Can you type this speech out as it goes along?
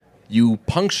you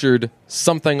punctured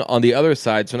something on the other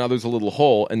side, so now there's a little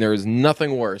hole, and there is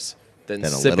nothing worse than a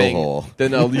sipping. little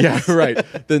hole.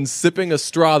 Than sipping a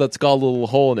straw that's got a little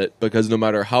hole in it, because no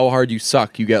matter how hard you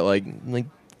suck, you get like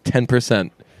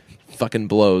 10%. Fucking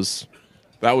blows.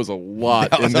 That was a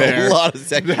lot in there. A lot of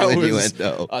sexual That was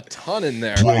innuendo. a ton in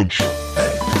there. Brunch.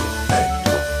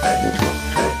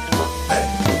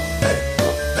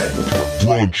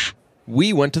 Brunch.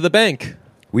 We went to the bank.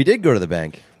 We did go to the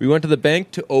bank. We went to the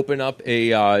bank to open up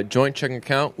a joint checking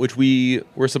account, which we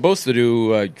were supposed to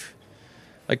do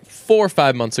like 4 or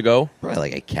 5 months ago. Probably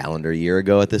like a calendar year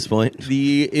ago at this point.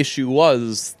 The issue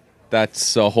was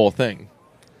that's a whole thing.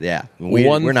 Yeah.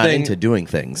 We're not into doing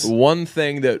things. One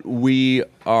thing that we're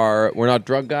not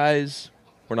drug guys,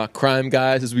 we're not crime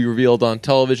guys, as we revealed on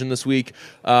television this week.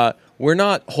 We're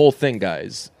not whole thing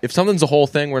guys. If something's a whole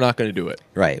thing, we're not going to do it.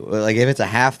 Right. Well, like if it's a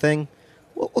half thing,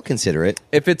 we'll consider it.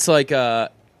 If it's like, hey,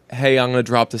 I'm going to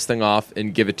drop this thing off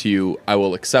and give it to you, I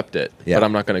will accept it. Yeah. But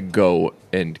I'm not going to go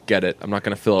and get it. I'm not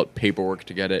going to fill out paperwork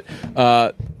to get it.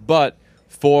 But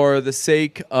for the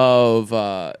sake of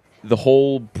the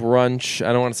whole brunch,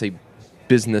 I don't want to say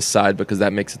business side because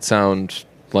that makes it sound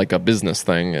like a business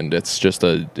thing, and it's just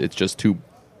two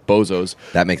bozos.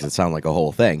 That makes it sound like a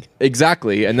whole thing.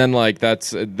 Exactly, and then like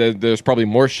there's probably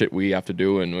more shit we have to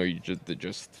do, and we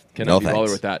just cannot be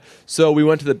bothered with that. So we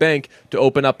went to the bank to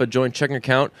open up a joint checking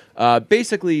account.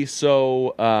 Basically,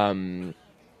 so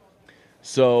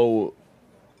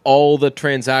all the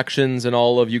transactions and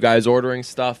all of you guys ordering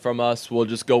stuff from us will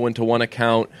just go into one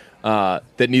account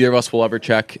that neither of us will ever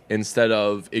check, instead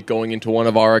of it going into one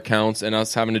of our accounts and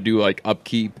us having to do like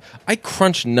upkeep. I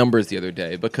crunched numbers the other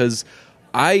day because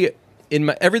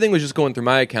everything was just going through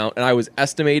my account, and I was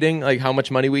estimating like how much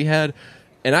money we had,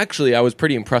 and actually I was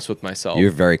pretty impressed with myself.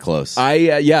 You're very close. I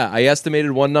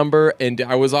estimated one number and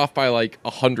I was off by like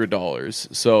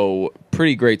 $100, so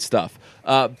pretty great stuff.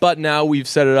 But now we've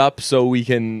set it up so we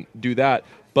can do that.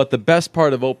 But the best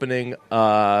part of opening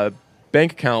a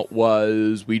bank account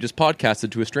was we just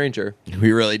podcasted to a stranger.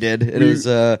 We really did. It was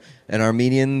an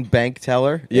Armenian bank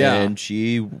teller, and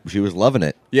she was loving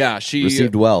it. Yeah, she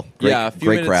received well.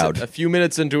 Great crowd. A few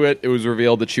minutes into it, it was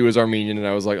revealed that she was Armenian, and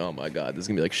I was like, "Oh my god, this is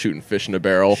gonna be like shooting fish in a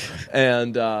barrel."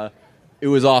 And it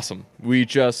was awesome. We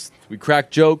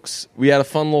cracked jokes. We had a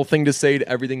fun little thing to say to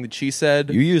everything that she said.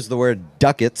 You used the word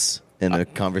ducats in a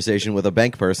conversation with a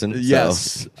bank person.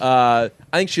 Yes. I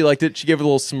think she liked it. She gave it a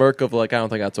little smirk of like, I don't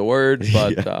think that's a word,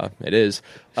 but it is.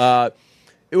 It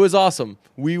was awesome.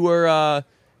 It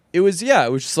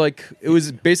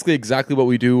was basically exactly what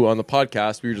we do on the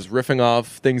podcast. We were just riffing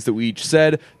off things that we each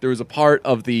said. There was a part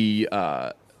of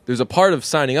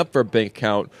signing up for a bank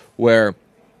account where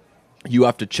you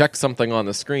have to check something on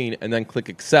the screen and then click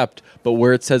accept. But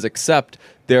where it says accept,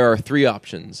 there are 3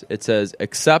 options. It says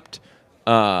accept.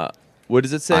 What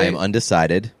does it say? I am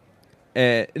undecided.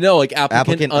 No, like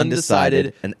applicant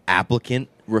undecided. An applicant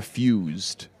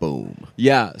refused. Boom.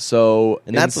 Yeah. So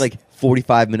and that's like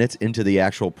 45 minutes into the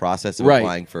actual process of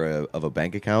applying for a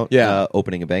bank account. Yeah.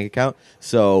 Opening a bank account.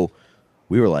 So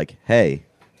we were like, hey,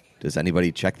 does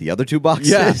anybody check the other 2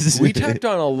 boxes? Yes. We tacked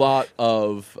on a lot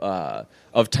of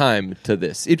time to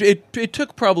this. It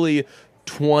took probably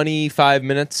 25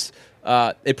 minutes.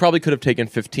 It probably could have taken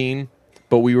 15.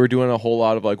 But we were doing a whole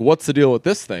lot of like, what's the deal with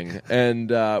this thing? And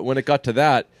when it got to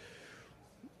that,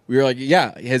 we were like,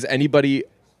 yeah, has anybody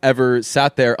ever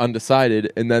sat there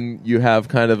undecided? And then you have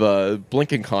kind of a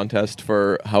blinking contest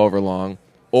for however long.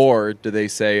 Or do they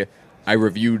say, I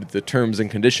reviewed the terms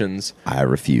and conditions. I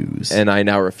refuse. And I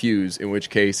now refuse, in which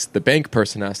case the bank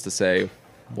person has to say,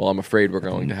 well, I'm afraid we're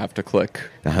going to have to click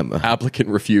applicant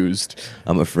refused.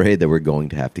 I'm afraid that we're going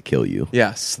to have to kill you.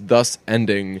 Yes, thus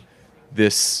ending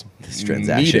this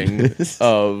transaction meeting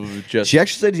of just... She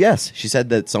actually said yes. She said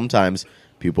that sometimes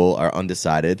people are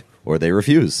undecided or they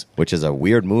refuse, which is a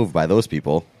weird move by those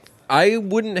people. I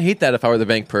wouldn't hate that if I were the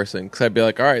bank person, because I'd be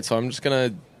like, all right, so I'm just going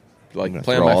to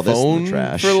play on my phone for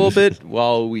a little bit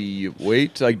while we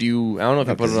wait. Like, I don't know if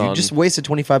you put it on... You just wasted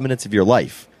 25 minutes of your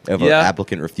life if an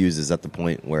applicant refuses at the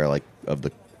point where, like, of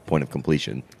the point of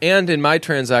completion. And in my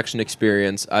transaction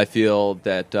experience, I feel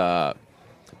that...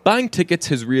 buying tickets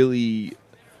has really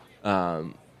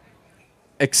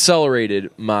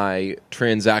accelerated my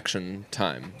transaction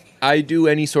time. I do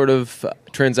any sort of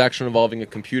transaction involving a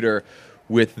computer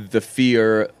with the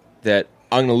fear that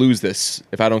I'm going to lose this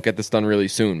if I don't get this done really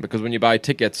soon. Because when you buy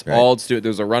tickets, all it's doing,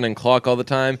 there's a running clock all the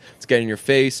time. It's getting in your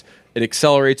face. It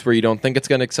accelerates where you don't think it's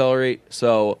going to accelerate.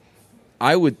 So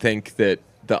I would think that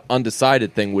the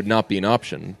undecided thing would not be an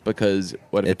option, because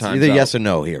what if it's it times either out? yes or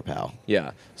no here, pal.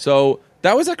 Yeah. So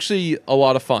That was actually a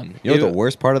lot of fun. You know what the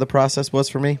worst part of the process was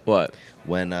for me? What?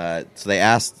 When so they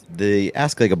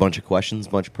ask like a bunch of questions, a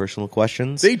bunch of personal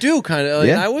questions. They do kind of. Like,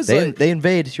 yeah, I was they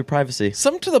invade your privacy.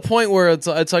 some to the point where it's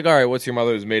like, all right, what's your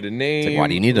mother's maiden name? why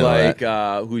do you need to know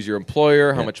that? Who's your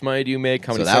employer? How much money do you make?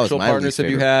 How many that was sexual my partners least have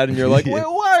you favorite. had? And you're like,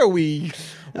 why are we?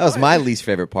 That was my least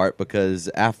favorite part because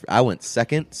after I went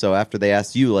second, so after they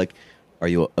asked you like, are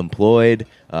you employed?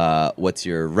 What's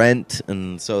your rent?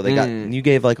 And so they you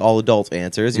gave like all adult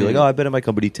answers. You're like, oh, I've been at my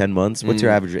company 10 months. What's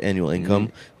your average annual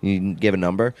income? You gave a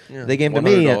number. Yeah, They gave to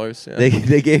me. $100, yeah.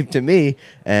 They gave to me,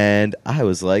 and I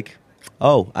was like,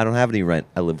 oh, I don't have any rent.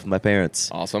 I live with my parents.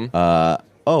 Awesome.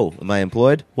 Oh, am I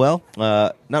employed? Well,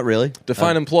 not really.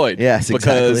 Define employed. yes,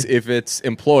 Because exactly. if it's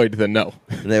employed, then no.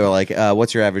 And they were like,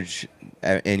 what's your average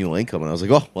annual income? And I was like,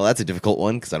 oh, well, that's a difficult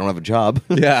one because I don't have a job.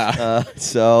 Yeah.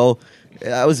 So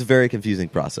that was a very confusing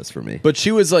process for me. But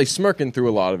she was like smirking through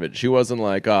a lot of it. She wasn't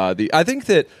like I think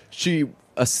that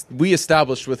we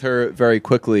established with her very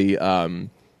quickly.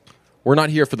 We're not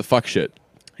here for the fuck shit.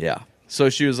 Yeah. So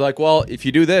she was like, well, if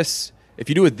you do this, if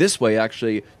you do it this way,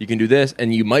 actually, you can do this,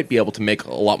 and you might be able to make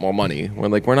a lot more money. We're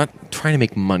like, we're not trying to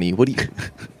make money. What do you?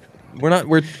 Listen,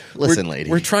 we're, lady.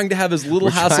 We're trying to have as little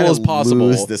We're hassle trying to as possible.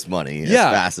 lose this money as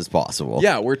fast as possible.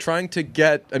 Yeah, we're trying to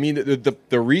get. I mean,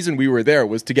 the reason we were there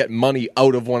was to get money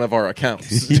out of one of our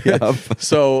accounts. Yep.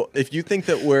 So if you think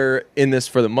that we're in this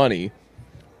for the money,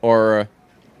 or,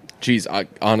 geez,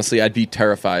 honestly, I'd be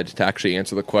terrified to actually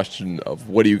answer the question of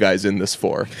what are you guys in this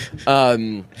for.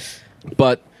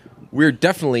 But we're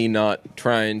definitely not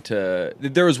trying to.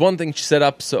 There was one thing she set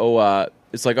up, so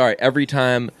it's like, all right, every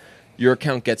time your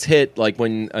account gets hit, like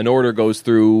when an order goes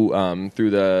through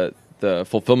the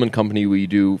fulfillment company we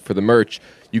do for the merch,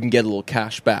 you can get a little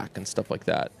cash back and stuff like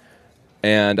that.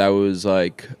 And I was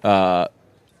like,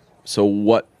 so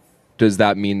what does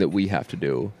that mean that we have to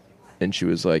do? And she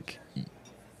was like,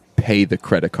 pay the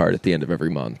credit card at the end of every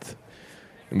month.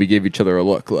 And we gave each other a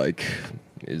look like,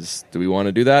 do we want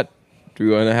to do that? Do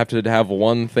we want to have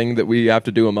one thing that we have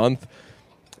to do a month?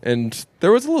 And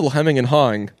there was a little hemming and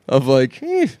hawing of like,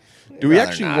 do we Rather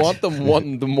actually not. want them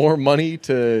wanting the more money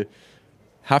to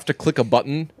have to click a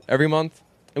button every month?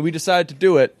 And we decided to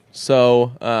do it.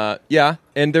 So, yeah.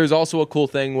 And there's also a cool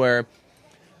thing where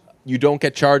you don't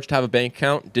get charged to have a bank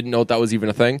account. Didn't know that was even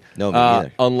a thing. No, me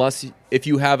neither. Unless if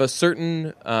you have a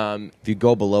certain... If you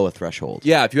go below a threshold.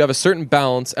 yeah, if you have a certain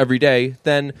balance every day,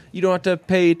 then you don't have to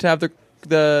pay to have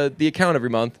the account every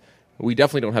month. We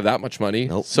definitely don't have that much money.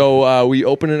 Nope. So we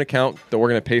open an account that we're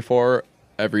going to pay for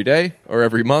every day or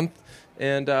every month.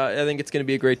 And I think it's going to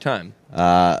be a great time.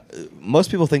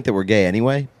 Most people think that we're gay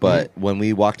anyway, but when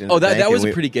we walked into the bank that was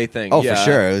and a pretty gay thing. Oh, yeah.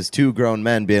 for sure. It was two grown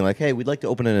men being like, hey, we'd like to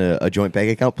open a joint bank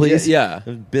account, please. Yeah.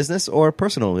 Business or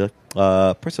personal? We're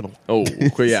like, personal. Oh,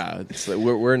 cool, yeah. It's like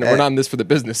we're not in this for the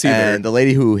business either. And the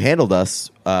lady who handled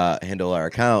our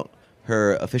account,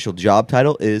 her official job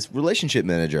title is relationship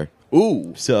manager.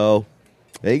 Ooh, So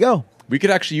there you go. we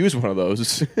could actually use one of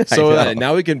those. I So know.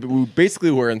 now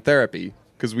we're in therapy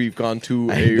because we've gone to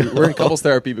we're in couples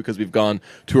therapy because we've gone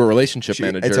to a relationship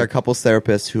manager. It's our couples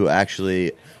therapist who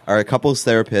actually are a couples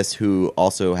therapist who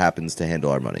also happens to handle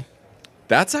our money.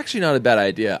 That's actually not a bad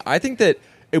idea. I think that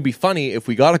it would be funny if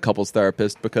we got a couples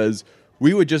therapist because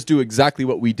we would just do exactly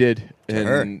what we did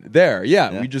her. there.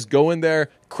 Yeah, Yeah. we just go in there,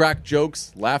 crack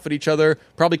jokes, laugh at each other,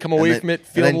 probably come away And then- from it and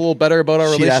feeling then a little better about our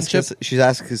relationship. She'd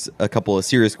ask us a couple of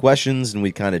serious questions, and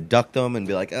we'd kind of duck them and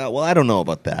be like, well, I don't know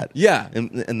about that. Yeah.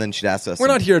 And then she'd ask us. We're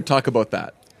not here to talk about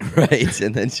that. Right.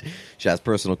 And then she'd ask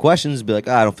personal questions and be like,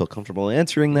 I don't feel comfortable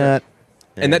answering that.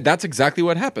 And that's exactly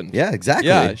what happened. Yeah, exactly.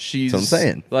 Yeah, she's That's what I'm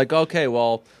saying. like, okay,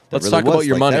 well, let's really talk about was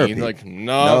your like money. therapy. Like,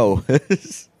 no, No.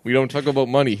 we don't talk about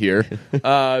money here.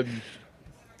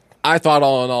 I thought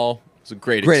all in all, it was a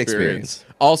great experience.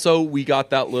 Also, we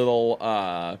got that little,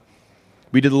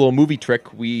 we did a little movie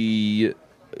trick. We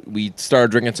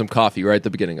started drinking some coffee right at the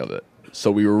beginning of it. So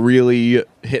we were really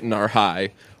hitting our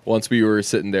high once we were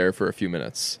sitting there for a few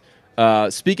minutes.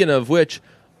 Speaking of which,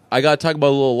 I got to talk about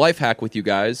a little life hack with you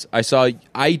guys.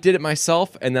 I did it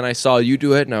myself, and then I saw you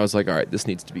do it, and I was like, all right, this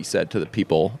needs to be said to the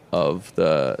people of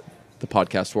the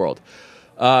podcast world.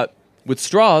 With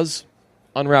straws,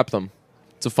 unwrap them.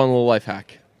 It's a fun little life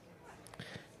hack.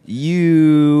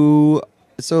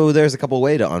 So there's a couple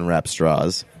way to unwrap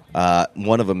straws.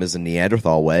 One of them is a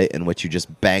Neanderthal way, in which you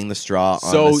just bang the straw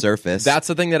on the surface. That's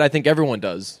the thing that I think everyone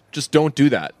does. Just don't do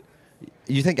that.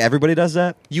 You think everybody does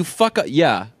that? You fuck up.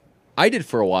 Yeah. I did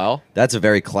for a while. That's a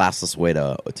very classless way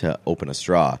to open a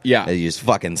straw. Yeah. You just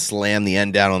fucking slam the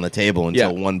end down on the table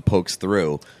until Yeah. one pokes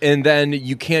through. And then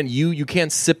you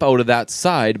can't sip out of that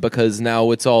side because now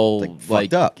it's all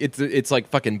fucked up. It's like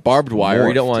fucking barbed wire.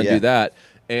 You don't Morphed, want to yeah. do that.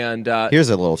 And Here's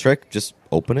a little trick. Just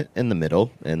open it in the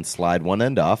middle and slide one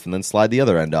end off and then slide the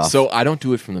other end off. so I don't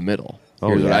do it from the middle. Oh,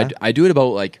 Here's what yeah? I do. I do it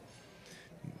about like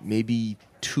maybe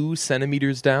 2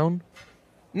 centimeters down.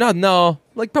 No,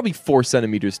 like probably 4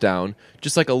 centimeters down.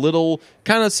 Just like a little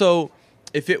kind of so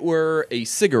if it were a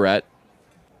cigarette,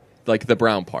 like the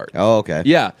brown part. Oh, okay.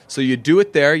 Yeah, so you do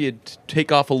it there. You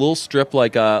take off a little strip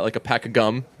like a pack of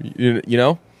gum, you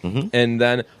know, and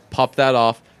then pop that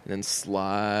off, and then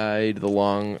slide the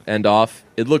long end off.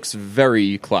 It looks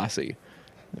very classy.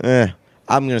 I'm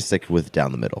gonna stick with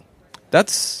down the middle.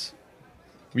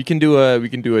 We can do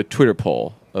a Twitter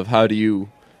poll of how do you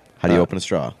Open a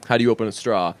straw? open a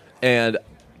straw, and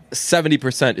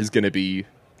 70% is going to be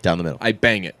Down the middle. I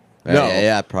bang it. No.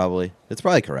 Yeah, probably. It's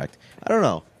probably correct. I don't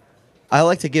know. I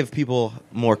like to give people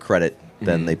more credit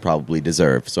than they probably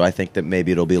deserve, so I think that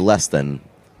maybe it'll be less than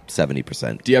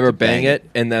 70%. Do you ever bang it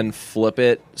and then flip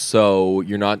it so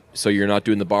you're not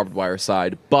doing the barbed wire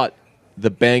side, but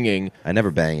the banging I never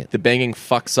bang it.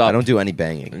 fucks up. I don't do any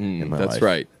banging in my That's life.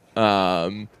 right.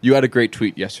 You had a great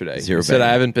tweet yesterday. Zero You said, banging.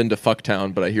 I haven't been to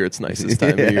Fucktown, but I hear it's nice this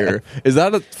time of year. Is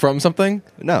that from something?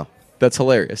 No. That's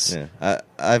hilarious. Yeah.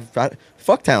 I've got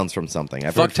Fucktown's from something.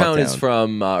 I've heard Fucktown is Fucktown.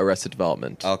 from Arrested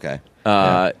Development. Okay.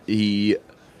 He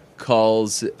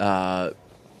calls...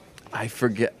 I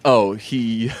forget... Oh,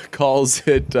 he calls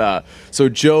it... so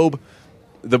Job,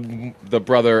 the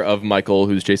brother of Michael,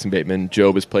 who's Jason Bateman,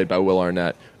 Job is played by Will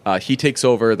Arnett. He takes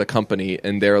over the company,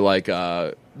 and they're like...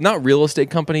 not real estate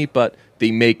company, but they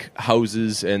make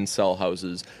houses and sell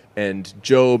houses. And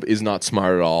Job is not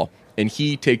smart at all. And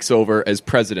he takes over as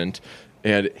president.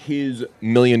 And his $1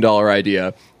 million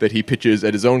idea that he pitches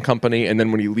at his own company, and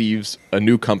then when he leaves, a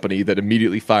new company that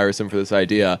immediately fires him for this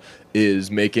idea,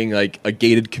 is making like a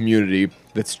gated community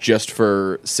that's just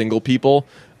for single people.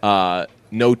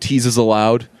 No teases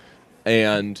allowed.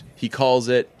 And he calls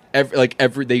it... They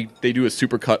do a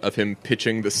supercut of him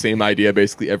pitching the same idea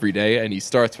basically every day, and he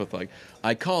starts with like,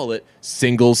 I call it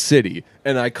Single City,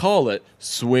 and I call it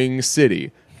Swing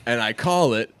City, and I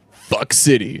call it Fuck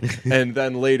City. And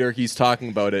then later he's talking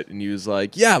about it, and he was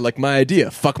like, yeah, like my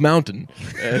idea, Fuck Mountain.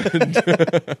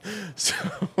 And so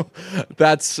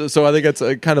I think that's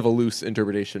a kind of a loose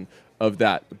interpretation of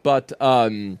that. But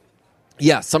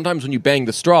yeah, sometimes when you bang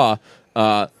the straw,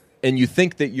 and you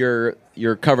think that you're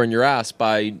covering your ass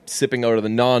by sipping out of the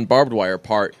non-barbed wire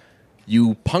part,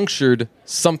 you punctured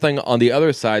something on the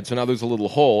other side, so now there's a little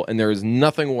hole, and there is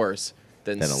nothing worse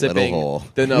than a sipping little hole.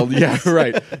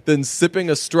 Than sipping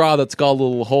a straw that's got a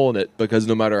little hole in it, because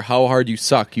no matter how hard you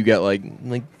suck, you get like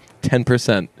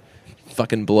 10%.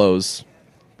 Fucking blows.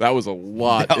 That was a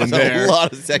lot That in was there. a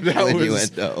lot of sexual That was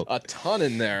innuendo. a ton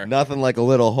in there. Nothing like a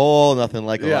little hole, nothing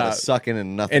like a lot Yeah. of sucking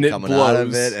and nothing And it coming blows. out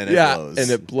of it, and it blows.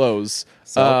 and it blows.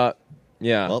 So-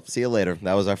 Yeah. Well, see you later.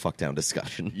 That was our Fucktown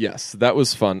discussion. Yes, that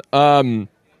was fun.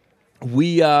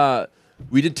 We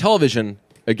did television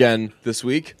again this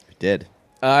week. We did.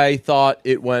 I thought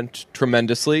it went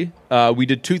tremendously. We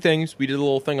did two things. We did a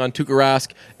little thing on Tuukka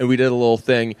Rask, and we did a little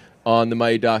thing on the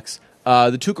Mighty Ducks.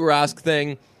 The Tuukka Rask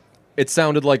thing, it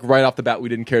sounded like right off the bat we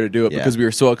didn't care to do it Yeah. because we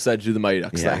were so excited to do the Mighty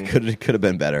Ducks Yeah, thing. could have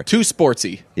been better. Too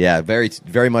sportsy. Yeah,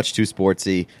 very much too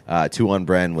sportsy, too on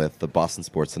brand with the Boston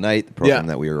Sports Tonight, the program Yeah.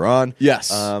 that we were on. Yes.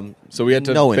 So we had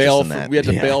to no interest bail. in that. We had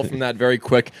to Yeah. bail from that very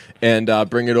quick and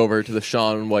bring it over to the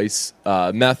Sean Weiss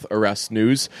meth arrest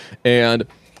news. And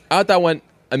I thought that went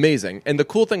amazing. And the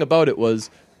cool thing about it was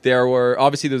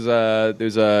there's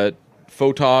a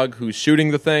photog who's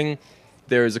shooting the thing.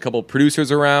 There's a couple of producers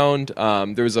around.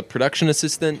 There was a production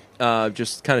assistant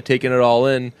just kind of taking it all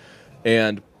in.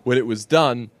 And when it was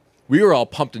done, we were all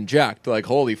pumped and jacked. Like,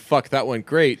 holy fuck, that went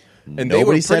great. And they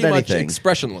Nobody were said pretty much anything.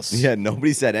 expressionless. Yeah,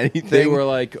 nobody said anything. They were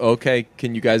like, okay,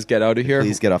 can you guys get out of here?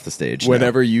 Please get off the stage.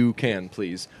 Whenever you can,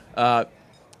 please.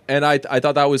 And I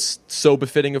thought that was so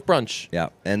befitting of brunch. Yeah,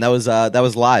 and that was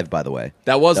live, by the way.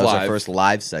 That was our live. first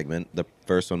live segment. The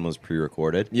first one was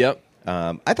pre-recorded. Yep.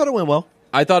 I thought it went well.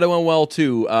 I thought it went well,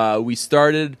 too.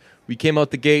 We came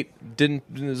out the gate, this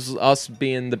is us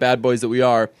being the bad boys that we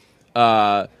are,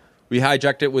 we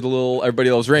hijacked it with a little Everybody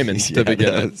Loves Raymond to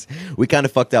begin with. We kind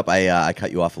of fucked up. I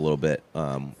cut you off a little bit.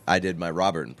 I did my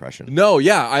Robert impression. No,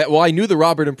 yeah. I knew the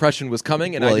Robert impression was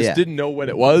coming, and I Well, just yeah. didn't know when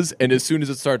it was. And as soon as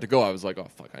it started to go, I was like, oh,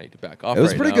 fuck, I need to back off. It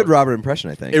was right a pretty now. good Robert impression,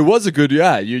 I think. It was a good,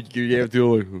 yeah. You gave the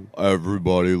like,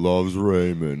 Everybody loves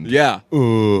Raymond. yeah.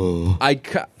 Ugh.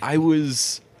 I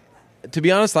was to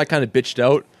be honest, I kind of bitched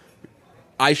out.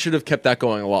 I should have kept that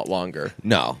going a lot longer.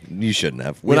 No, you shouldn't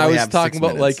have. When I was talking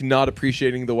about like not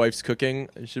appreciating the wife's cooking,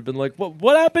 I should have been like,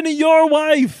 "What happened to your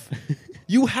wife?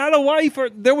 You had a wife, or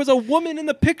there was a woman in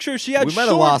the picture. She had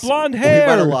short blonde hair."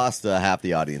 We might have lost half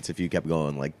the audience if you kept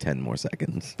going like 10 more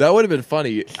seconds. That would have been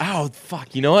funny. Oh,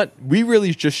 fuck. You know what? We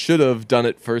really just should have done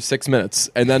it for 6 minutes.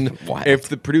 And then if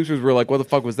the producers were like, what the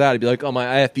fuck was that? I'd be like, oh, my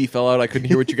IFB fell out. I couldn't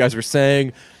hear what you guys were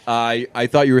saying. I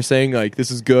thought you were saying, like,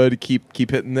 this is good. Keep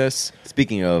hitting this.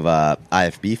 Speaking of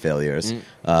IFB failures,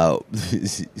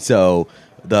 so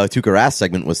the Tuukka Rask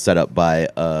segment was set up by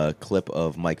a clip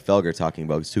of Mike Felger talking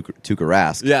about Tuukka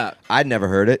Rask. Yeah. I'd never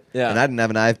heard it, and I didn't have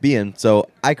an IFB in, so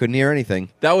I couldn't hear anything.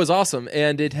 That was awesome.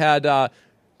 And it had... I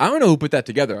don't know who put that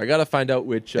together. I got to find out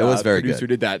which producer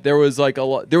did that. There was like a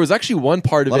lot. There was actually one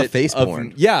part of it. A lot of face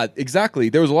porn. Yeah, exactly.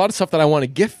 There was a lot of stuff that I want to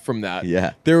gift from that.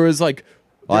 Yeah. There was like...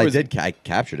 I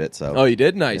captured it, so... Oh, you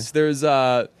did? Nice.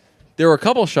 Yeah. There were a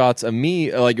couple shots of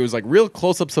me, like it was like real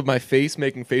close-ups of my face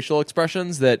making facial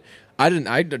expressions that I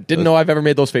didn't know I've ever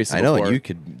made those faces before. I know, you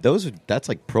could... That's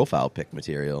like profile pic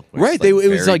material. Right. It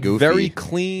was like goofy. Very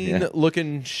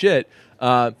clean-looking shit.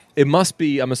 It must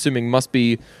be, I'm assuming, must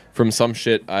be from some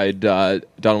shit I'd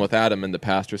done with Adam in the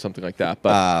past or something like that.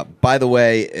 But by the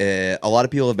way, a lot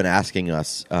of people have been asking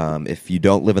us, if you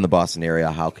don't live in the Boston area,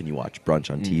 how can you watch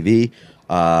brunch on TV?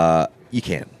 You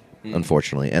can't,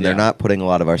 unfortunately. And they're not putting a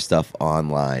lot of our stuff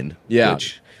online. Yeah.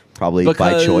 Which probably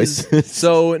by choice.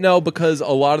 Because a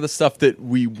lot of the stuff that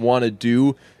we want to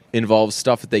do involves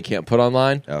stuff that they can't put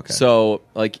online. Okay. So,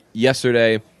 like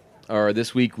yesterday or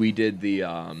this week, we did the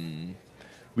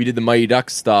Mighty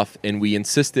Ducks stuff, and we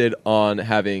insisted on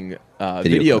having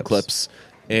video clips,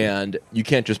 and you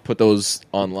can't just put those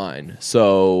online.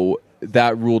 So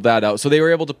that ruled that out. So they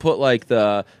were able to put like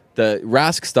the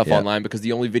Rask stuff online because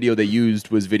the only video they used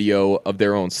was video of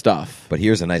their own stuff. But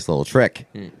here's a nice little trick.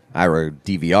 I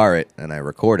DVR it, and I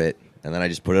record it, and then I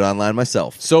just put it online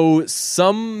myself. So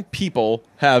some people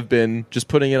have been just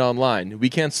putting it online. We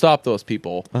can't stop those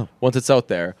people once it's out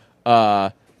there.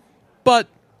 But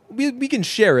we can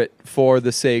share it for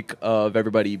the sake of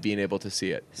everybody being able to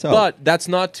see it. But that's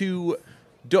not to...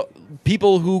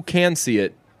 people who can see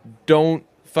it, don't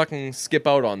fucking skip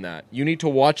out on that. You need to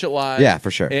watch it live. Yeah,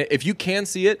 for sure. If you can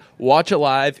see it, watch it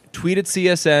live. Tweet at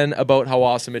CSN about how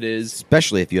awesome it is.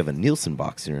 Especially if you have a Nielsen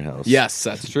box in your house. Yes,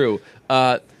 that's true.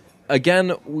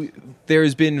 Again,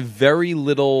 there's been very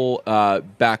little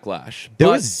backlash. There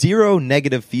was zero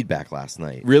negative feedback last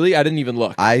night. Really? I didn't even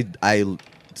look. I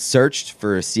searched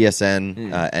for CSN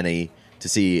NA to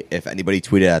see if anybody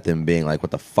tweeted at them being like,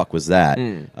 what the fuck was that?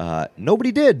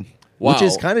 Nobody did. Wow. Which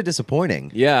is kind of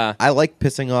disappointing. Yeah. I like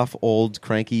pissing off old,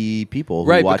 cranky people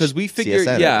who watch because we figured,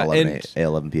 CSN at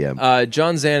 11 p.m.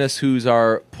 John Zanis, who's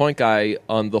our point guy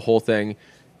on the whole thing,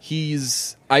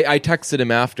 I texted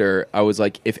him after. I was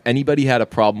like, if anybody had a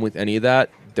problem with any of that,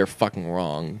 they're fucking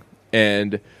wrong.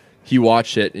 And he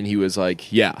watched it, and he was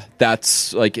like, yeah,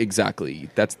 that's like exactly.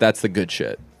 That's the good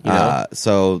shit. You know?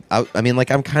 So, I mean, like,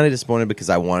 I'm kind of disappointed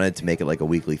because I wanted to make it like a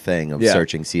weekly thing of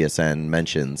searching CSN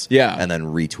mentions and then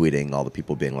retweeting all the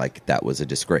people being like, that was a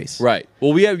disgrace. Right.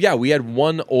 Well, we had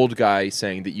one old guy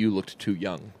saying that you looked too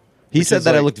young. He said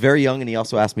that I looked very young, and he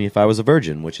also asked me if I was a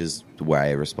virgin, which is why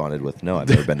I responded with, no, I've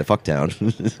never been to Fucktown.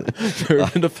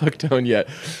 Never been to Fucktown yet,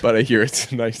 but I hear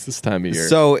it's nice this time of year.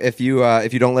 So if you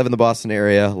don't live in the Boston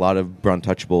area, a lot of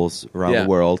Bruntouchables around the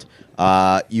world,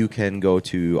 you can go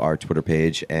to our Twitter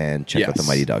page and check out the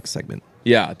Mighty Ducks segment.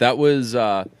 Yeah, that was...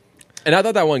 and I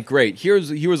thought that went great. Here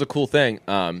was a cool thing.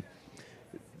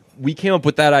 We came up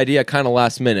with that idea kind of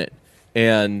last minute,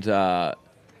 and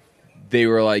they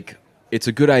were like, it's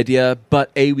a good idea,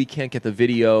 but A, we can't get the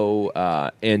video,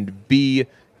 and B,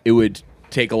 it would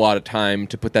take a lot of time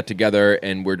to put that together,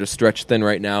 and we're just stretched thin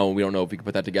right now, and we don't know if we can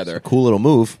put that together. It's a cool little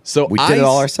move. So we did it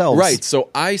all ourselves. Right, so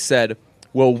I said,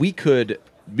 well, we could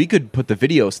put the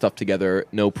video stuff together,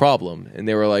 no problem. And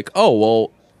they were like, oh,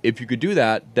 well, if you could do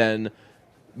that, then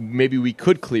maybe we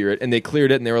could clear it. And they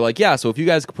cleared it, and they were like, yeah, so if you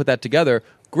guys could put that together,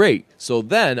 great. So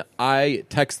then I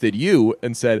texted you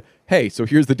and said, hey, so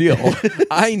here's the deal.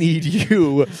 I need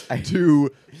you to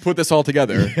put this all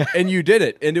together. And you did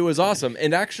it, and it was awesome.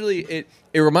 And actually, it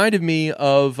reminded me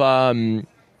of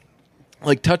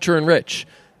like Toucher and Rich.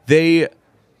 They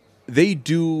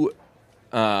do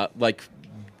like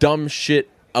dumb shit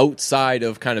outside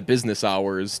of kind of business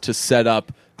hours to set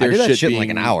up their shit in like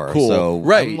an hour. Cool. So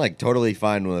right. I'm like totally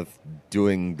fine with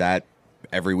doing that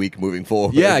every week moving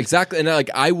forward. Yeah, exactly. And like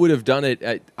I would have done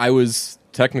it. I was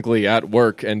technically at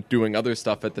work and doing other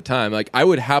stuff at the time. Like I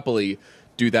would happily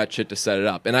do that shit to set it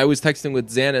up. And I was texting with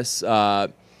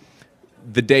Xanis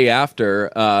the day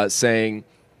after saying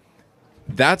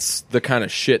that's the kind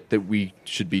of shit that we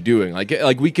should be doing.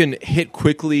 Like we can hit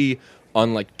quickly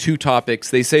on like 2 topics.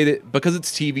 They say that because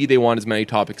it's TV, they want as many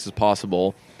topics as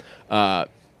possible.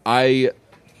 I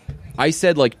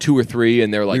said like 2 or 3,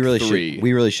 and they're like 3.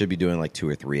 We really should be doing like 2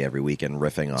 or 3 every week and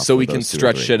riffing off. So we can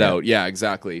stretch shit out. Yeah,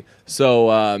 exactly. So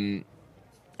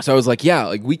so I was like, yeah,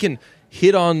 like we can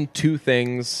hit on 2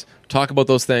 things, talk about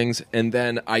those things, and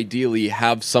then ideally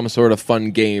have some sort of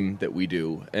fun game that we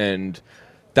do. And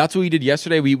that's what we did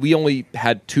yesterday. We only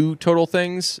had 2 total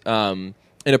things. In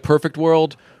a perfect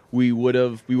world, we would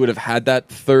have had that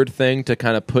 3rd thing to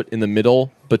kind of put in the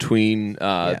middle between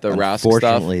the Rask stuff.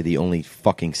 Unfortunately, the only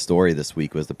fucking story this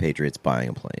week was the Patriots buying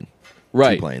a plane.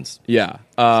 Right. 2 planes. Yeah.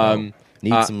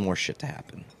 Need some more shit to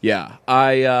happen.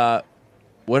 Yeah.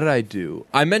 What did I do?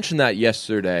 I mentioned that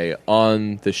yesterday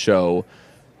on the show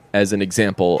as an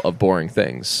example of boring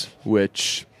things,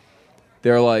 which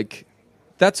they're like,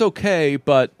 that's okay,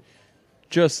 but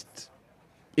just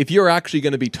if you're actually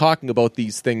going to be talking about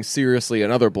these things seriously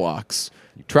in other blocks,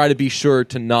 try to be sure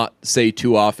to not say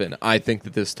too often, I think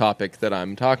that this topic that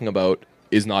I'm talking about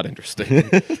is not interesting.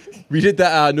 We did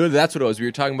that. No, that's what it was. We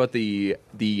were talking about the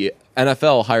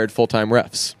NFL hired full-time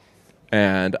refs.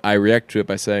 And I reacted to it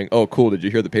by saying, oh, cool, did you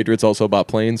hear the Patriots also bought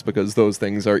planes? Because those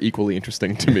things are equally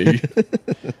interesting to me.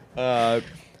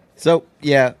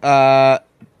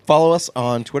 Follow us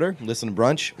on Twitter, Listen to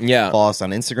Brunch. Yeah. Follow us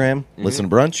on Instagram, Listen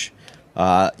to Brunch.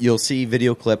 You'll see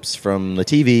video clips from the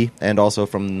TV and also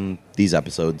from these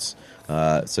episodes.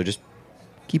 So just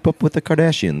keep up with the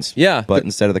Kardashians. Yeah. But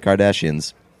instead of the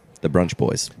Kardashians, the Brunch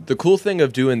Boys. The cool thing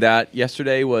of doing that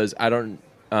yesterday was I don't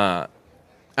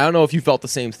know if you felt the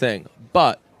same thing,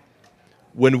 but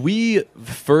when we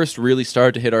first really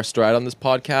started to hit our stride on this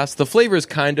podcast, the flavors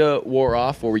kind of wore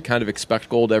off, where we kind of expect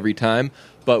gold every time.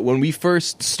 But when we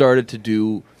first started to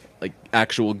do like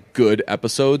actual good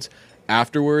episodes,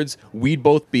 afterwards, we'd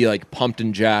both be like pumped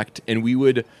and jacked, and we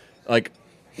would like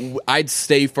I'd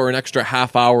stay for an extra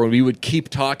half hour and we would keep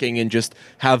talking and just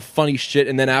have funny shit.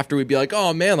 And then after we'd be like,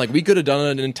 oh man, like we could have done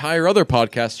an entire other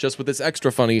podcast just with this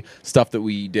extra funny stuff that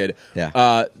we did.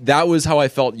 Yeah. That was how I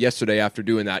felt yesterday after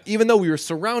doing that. Even though we were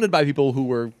surrounded by people who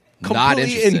were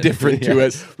completely indifferent to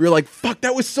it. We were like, fuck,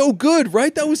 that was so good,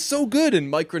 right? That was so good. And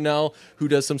Mike Grinnell, who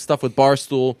does some stuff with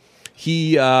Barstool,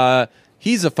 he's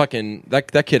a fucking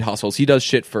that kid hustles. He does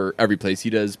shit for every place.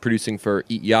 He does producing for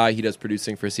EEI. He does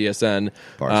producing for CSN.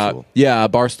 Barstool.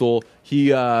 Barstool.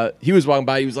 He was walking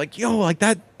by. He was like, "Yo, like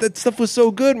that stuff was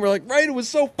so good." And we're like, "Right, it was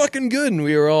so fucking good." And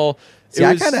we were all.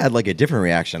 I kind of had like a different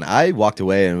reaction. I walked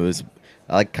away and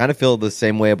I like kind of feel the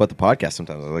same way about the podcast.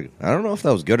 Sometimes I was like, I don't know if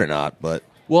that was good or not, but.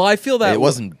 Well, I feel that it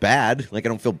wasn't bad. Like I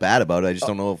don't feel bad about it. I just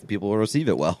don't know if people will receive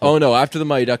it well. Oh no! After the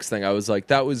Mighty Ducks thing, I was like,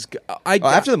 "That was."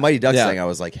 After the Mighty Ducks thing, I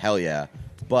was like, "Hell yeah!"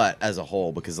 But as a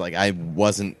whole, because like I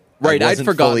wasn't right, I'd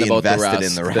forgotten about the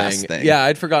Rask thing. Yeah,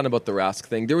 I'd forgotten about the Rask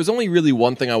thing. There was only really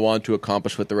one thing I wanted to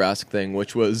accomplish with the Rask thing,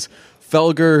 which was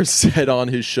Felger said on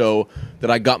his show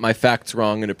that I got my facts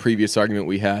wrong in a previous argument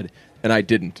we had, and I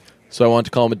didn't. So I wanted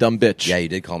to call him a dumb bitch. Yeah, you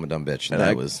did call him a dumb bitch, and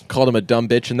I called him a dumb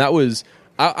bitch, and that was.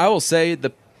 I will say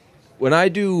when I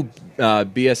do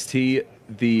BST,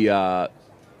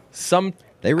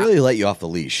 they really let you off the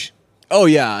leash. Oh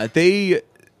yeah, they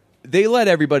let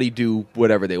everybody do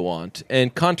whatever they want,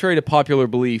 and contrary to popular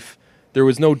belief, there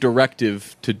was no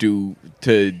directive to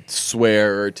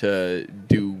swear or to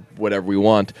do whatever we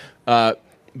want.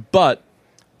 But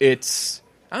it's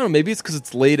I don't know, maybe it's because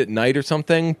it's late at night or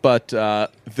something. But or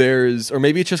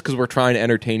maybe it's just because we're trying to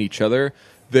entertain each other.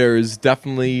 There's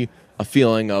definitely a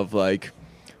feeling of like,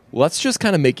 let's just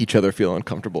kind of make each other feel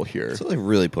uncomfortable here. So they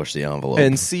really push the envelope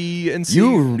and see.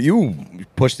 You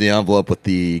pushed the envelope with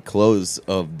the close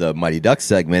of the Mighty Ducks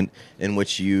segment, in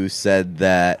which you said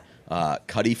that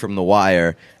Cuddy from The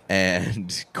Wire and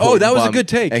that was a good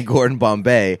take, and Gordon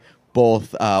Bombay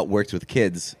both worked with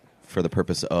kids for the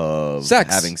purpose of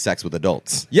having sex with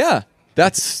adults. Yeah, I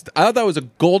thought that was a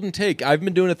golden take. I've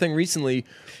been doing a thing recently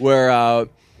where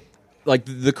like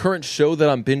the current show that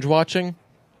I'm binge watching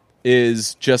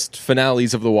is just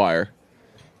finales of The Wire.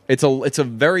 It's a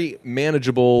very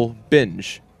manageable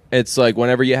binge. It's like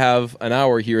whenever you have an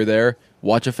hour here or there,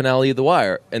 watch a finale of The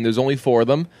Wire. And there's only 4 of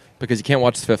them because you can't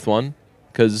watch the 5th one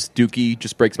because Dookie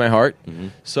just breaks my heart. Mm-hmm.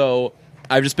 So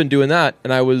I've just been doing that.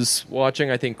 And I was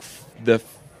watching, I think, the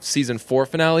season 4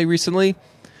 finale recently.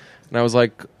 And I was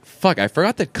like, fuck, I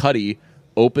forgot that Cuddy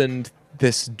opened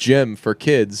this gym for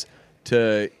kids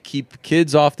to keep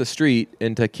kids off the street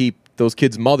and to keep those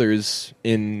kids' mothers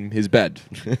in his bed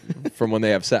from when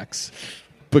they have sex,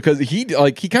 because he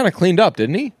kind of cleaned up,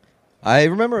 didn't he? I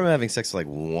remember him having sex with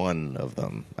like one of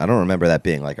them. I don't remember that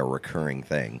being like a recurring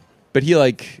thing. But he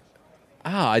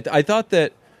I thought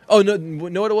that. Oh no,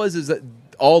 what it was is that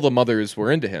all the mothers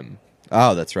were into him,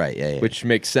 Oh, that's right. Yeah, yeah. which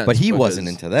makes sense. but he because- wasn't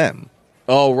into them.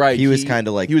 Oh right, He was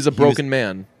kinda like- he was a he was- broken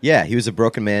man. Yeah, he was a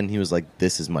broken man. He was like,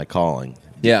 "This is my calling."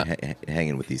 Yeah.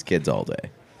 Hanging with these kids all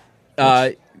day.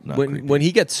 Not creepy. When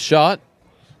he gets shot,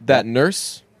 that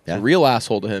nurse, Yeah. a real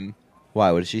asshole to him.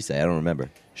 Why? What did she say? I don't remember.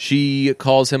 She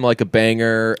calls him like a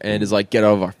banger and is like, "Get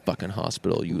out of our fucking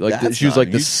hospital!" You like. That's She was not-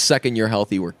 like, "The you- second you're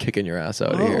healthy, we're kicking your ass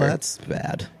out of here." That's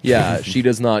bad. Yeah, she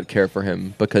does not care for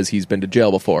him because he's been to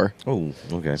jail before. Oh,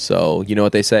 okay. So you know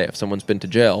what they say: if someone's been to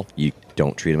jail, You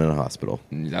don't treat them in a hospital.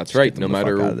 that's Just right. get them No the fuck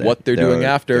matter out of there. what they're doing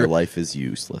after, their life is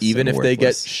useless. even and if they get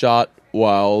worthless. shot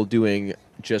while doing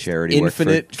just Charity work for-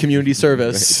 infinite community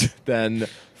service, then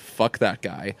fuck that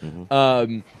guy.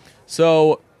 Mm-hmm.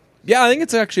 So, yeah, I think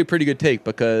it's actually a pretty good take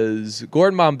because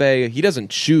Gordon Bombay, he doesn't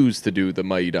choose to do the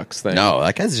Mighty Ducks thing. No,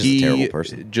 that guy's just a terrible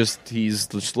person. He's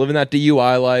just living that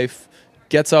DUI life,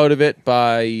 gets out of it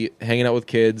by hanging out with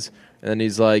kids, and then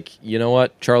he's like, you know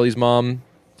what, Charlie's mom,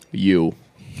 you.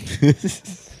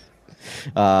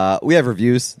 We have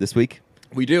reviews this week.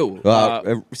 We do.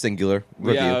 Singular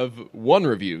We review. have one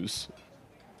reviews.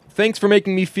 Thanks for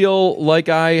making me feel like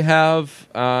I have.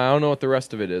 I don't know what the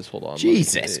rest of it is. Hold on.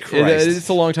 Jesus Christ. It's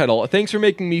a long title. Thanks for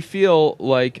making me feel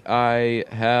like I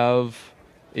have.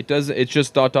 It does. It's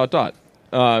just ...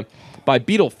 By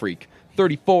Beetle Freak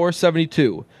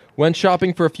 3472. Went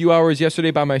shopping for a few hours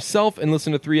yesterday by myself and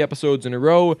listened to 3 episodes in a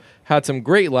row. Had some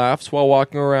great laughs while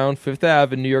walking around Fifth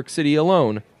Ave in New York City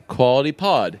alone. Quality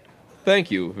pod.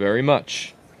 Thank you very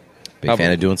much. Big how fan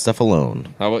about- of doing stuff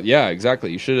alone, How about, yeah,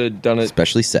 exactly. You should have done it.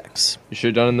 especially sex. You should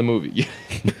have done it in the movie.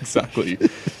 Exactly.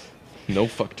 No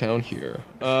fucktown here.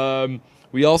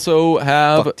 We also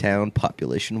have Fucktown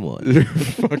Population 1.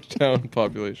 fucktown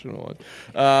population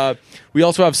 1. We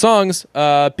also have songs.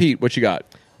 Pete, what you got?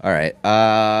 All right.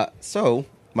 So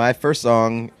my first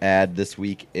song ad this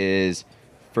week is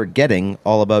 "Forgetting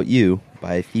All About You"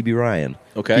 by Phoebe Ryan.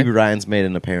 Okay. Phoebe Ryan's made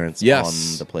an appearance Yes.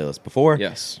 on the playlist before.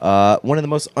 Yes. One of the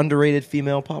most underrated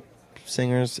female pop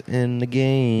singers in the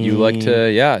game. You like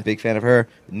to, yeah. Big fan of her.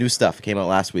 New stuff came out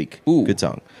last week. Ooh. Good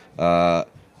song.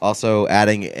 Also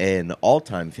adding an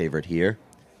all-time favorite here,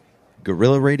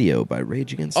 "Guerrilla Radio" by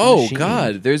Rage Against the Oh, Machine.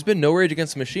 God. There's been no Rage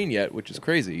Against the Machine yet, which is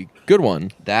crazy. Good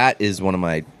one. That is one of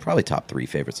my probably top 3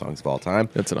 favorite songs of all time.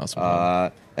 That's an awesome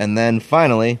one. And then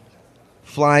finally,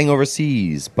 "Flying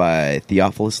Overseas" by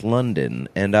Theophilus London.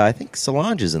 And I think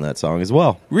Solange is in that song as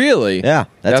well. Really? Yeah,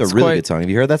 that's a really quite- good song. Have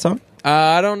you heard that song?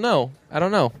 I don't know.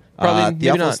 Probably maybe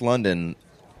Theophilus not. London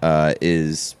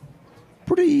is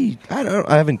pretty...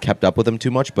 I haven't kept up with him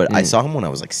too much, but I saw him when I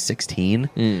was like 16.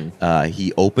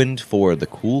 He opened for the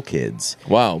Cool Kids.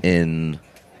 Wow. In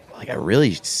like a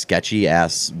really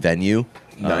sketchy-ass venue.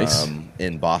 Nice.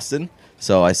 In Boston.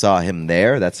 So I saw him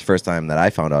there. That's the first time that I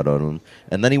found out on him.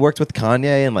 And then he worked with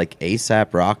Kanye and like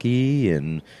A$AP Rocky,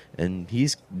 and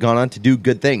he's gone on to do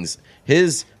good things.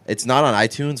 It's not on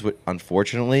iTunes,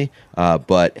 unfortunately,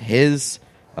 but his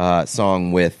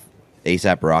song with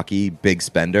A$AP Rocky, "Big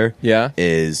Spender," Yeah.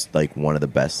 is like one of the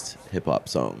best hip hop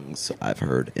songs I've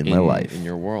heard in my life. In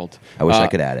your world. I wish I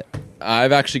could add it.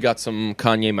 I've actually got some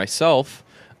Kanye myself.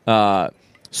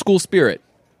 School Spirit.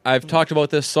 I've talked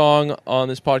about this song on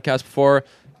this podcast before.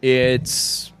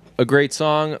 It's a great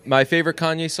song. My favorite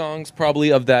Kanye songs,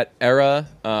 probably of that era,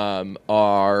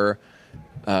 are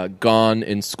 "Gone"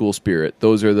 and "School Spirit."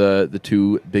 Those are the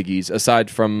 2 biggies, aside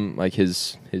from like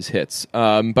his hits.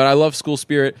 But I love "School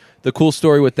Spirit." The cool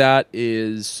story with that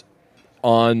is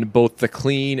on both the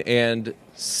clean and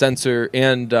censor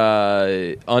and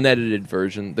unedited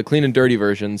version, the clean and dirty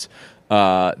versions,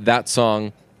 that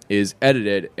song is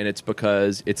edited, and it's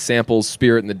because it samples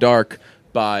 "Spirit in the Dark"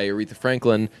 by Aretha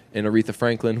Franklin, and Aretha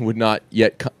Franklin would not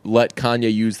yet let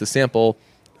Kanye use the sample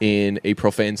in a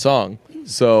profane song.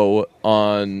 So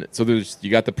there's you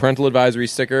got the parental advisory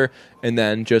sticker, and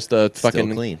then just a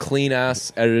fucking clean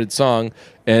ass edited song,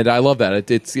 and I love that.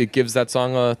 It gives that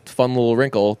song a fun little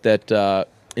wrinkle that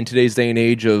in today's day and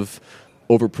age of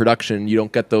overproduction, you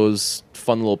don't get those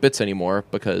fun little bits anymore,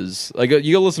 because like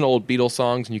you go listen to old Beatles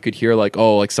songs and you could hear like,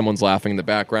 oh, like someone's laughing in the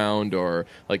background, or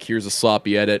like here's a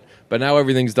sloppy edit, but now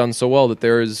everything's done so well that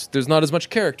there's not as much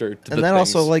character to And that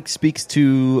also like speaks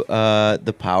to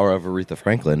the power of Aretha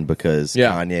Franklin, because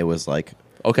Kanye was like,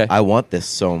 okay, I want this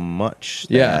so much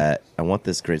that Yeah. I want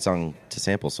this great song to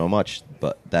sample so much,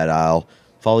 but that I'll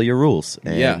follow your rules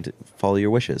and follow your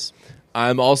wishes.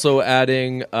 I'm also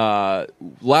adding,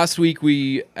 last week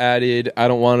we added "I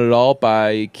Don't Want It All"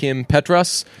 by Kim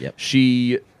Petras. Yep.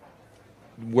 She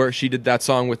where she did that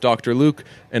song with Dr. Luke,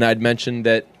 and I'd mentioned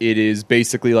that it is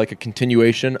basically like a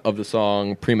continuation of the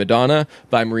song Prima Donna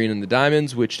by Marina and the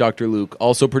Diamonds, which Dr. Luke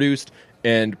also produced.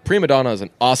 And Prima Donna is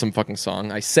an awesome fucking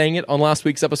song. I sang it on last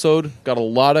week's episode. Got a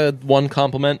lot of one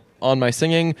compliment on my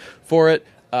singing for it.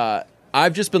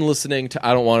 I've just been listening to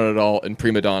I Don't Want It At All and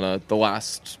Prima Donna the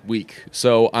last week.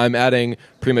 So I'm adding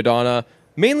Prima Donna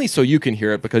mainly so you can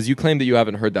hear it, because you claim that you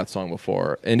haven't heard that song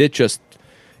before. And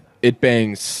it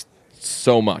bangs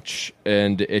so much,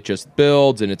 and it just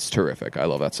builds, and it's terrific. I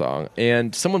love that song.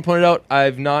 And someone pointed out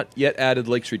I've not yet added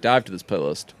Lake Street Dive to this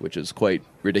playlist, which is quite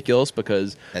ridiculous,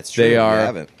 because That's true. they You are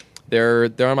haven't.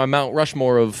 they're on my Mount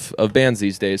Rushmore of bands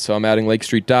these days. So I'm adding Lake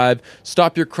Street Dive,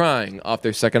 Stop Your Crying off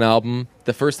their second album.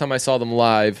 The first time I saw them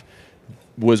live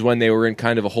was when they were in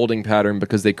kind of a holding pattern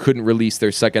because they couldn't release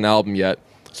their second album yet.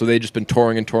 So they'd just been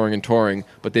touring and touring and touring,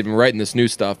 but they've been writing this new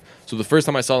stuff. So the first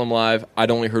time I saw them live,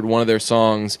 I'd only heard one of their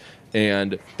songs,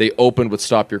 and they opened with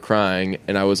Stop Your Crying,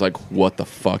 and I was like, what the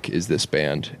fuck is this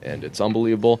band? And it's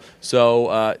unbelievable.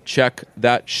 So check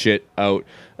that shit out.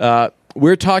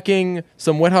 We're talking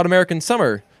some Wet Hot American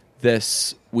Summer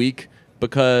this week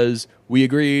because we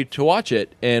agreed to watch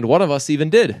it, and one of us even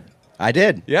did. I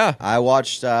did. Yeah. I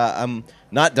watched. I'm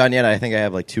not done yet. I think I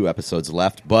have like 2 episodes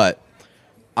left, but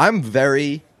I'm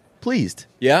very pleased.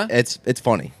 Yeah? It's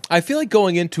funny. I feel like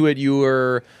going into it,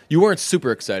 you weren't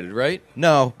super excited, right?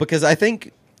 No, because I feel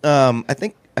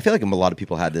like a lot of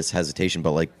people had this hesitation,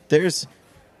 but like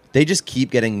they just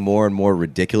keep getting more and more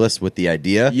ridiculous with the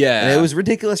idea. Yeah. And it was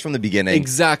ridiculous from the beginning.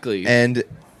 Exactly. And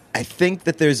I think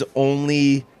that there's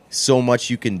only so much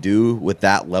you can do with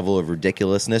that level of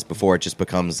ridiculousness before it just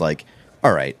becomes like,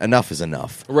 all right, enough is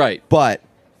enough. Right. But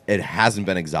it hasn't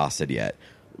been exhausted yet.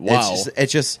 Wow.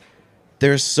 It's just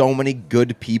there's so many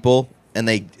good people, and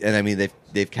I mean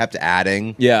they've kept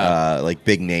adding like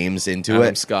big names into Adam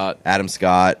it. Adam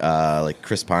Scott, like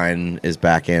Chris Pine is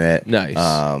back in it. Nice.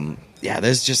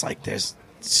 There's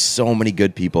so many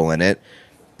good people in it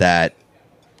that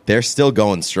they're still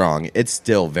going strong. It's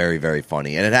still very, very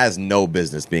funny, and it has no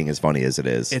business being as funny as it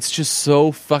is. It's just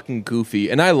so fucking goofy,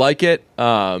 and I like it.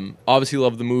 Obviously,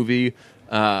 love the movie.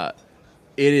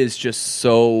 It is just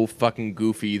so fucking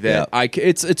goofy that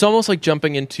it's almost like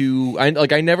jumping into.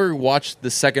 I never watched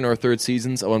the second or third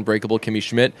seasons of Unbreakable Kimmy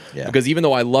Schmidt because even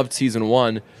though I loved season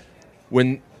 1,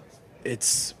 when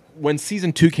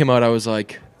season 2 came out, I was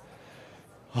like,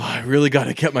 I really got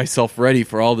to get myself ready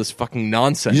for all this fucking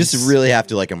nonsense. You just really have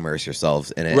to like immerse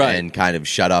yourselves in it and kind of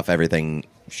shut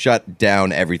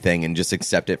down everything, and just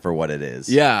accept it for what it is.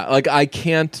 Yeah, like I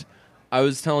can't. I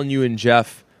was telling you and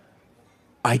Jeff,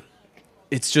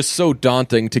 it's just so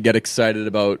daunting to get excited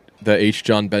about the H.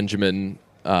 John Benjamin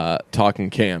talking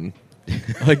cam.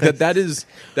 Like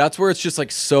that's where it's just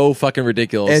like so fucking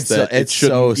ridiculous. It's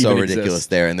so ridiculous exist.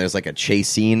 there. And there's like a chase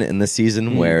scene in this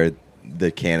season where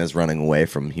the can is running away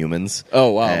from humans.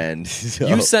 Oh wow! And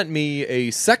you sent me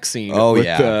a sex scene. With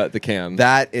the can.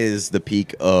 That is the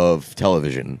peak of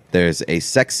television. There's a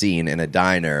sex scene in a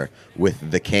diner with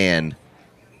the can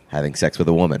having sex with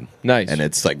a woman. Nice. And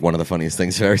it's like one of the funniest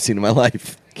things I've ever seen in my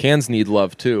life. Cans need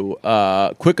love too.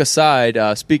 Quick aside,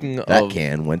 speaking that of...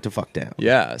 can went to fuck down.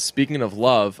 Yeah, speaking of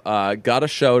love, gotta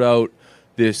shout out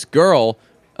this girl,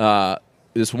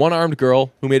 this one-armed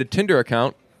girl who made a Tinder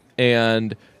account,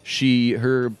 and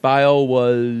her bio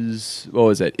was... What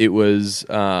was it? It was...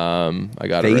 I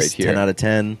got it right here. 10 out of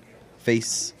 10.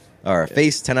 Face 10 out of 10.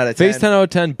 Face 10 out of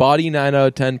 10. Body 9 out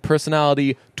of 10.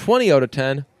 Personality 20 out of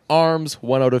 10. Arms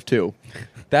 1 out of 2.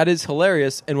 That is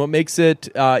hilarious, and what makes it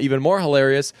even more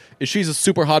hilarious is she's a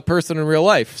super hot person in real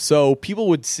life. So people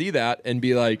would see that and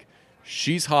be like,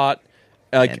 she's hot.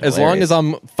 Like, as long as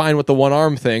I'm fine with the one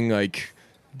arm thing, like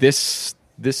this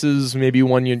is maybe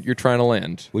one you're trying to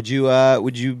land. Would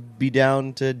you be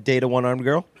down to date a one-armed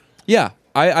girl? Yeah,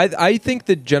 I think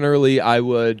that generally I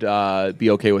would be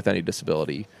okay with any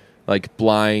disability, like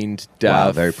blind, deaf.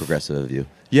 Wow, very progressive of you.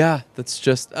 Yeah, that's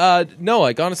just no.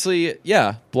 Like honestly,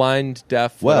 yeah, blind,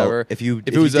 deaf, whatever. If you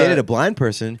dated a blind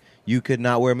person, you could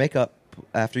not wear makeup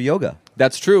after yoga.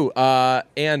 That's true.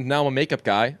 And now I'm a makeup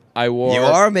guy. You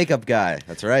are a makeup guy.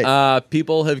 That's right.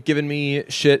 People have given me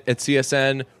shit at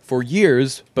CSN for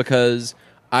years because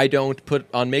I don't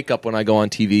put on makeup when I go on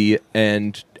TV,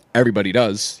 and everybody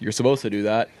does. You're supposed to do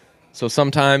that. So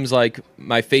sometimes, like,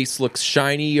 my face looks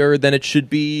shinier than it should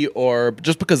be, or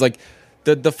just because, like,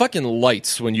 the fucking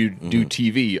lights when you do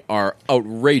TV are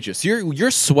outrageous. You're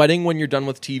sweating when you're done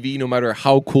with TV, no matter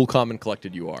how cool, calm, and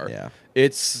collected you are. Yeah,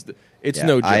 it's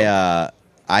no joke.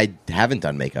 I haven't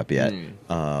done makeup yet,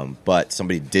 but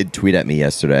somebody did tweet at me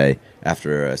yesterday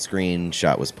after a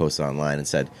screenshot was posted online and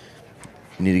said,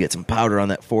 You need to get some powder on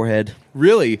that forehead.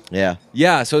 Really? Yeah.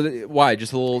 Yeah. So why?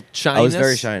 Just a little shiny. I was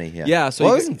very shiny, yeah. Yeah. So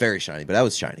well, I you, wasn't very shiny, but I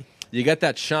was shiny. you get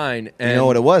that shine. And You know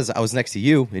what it was? I was next to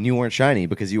you, and you weren't shiny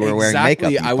because you were wearing makeup.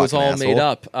 Exactly. You I was fucking all asshole. made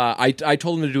up. I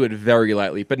told him to do it very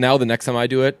lightly, but now the next time I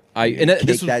do it, Cake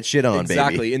that shit on, baby.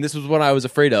 exactly. And this was what I was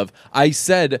afraid of.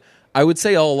 I would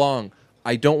say all along,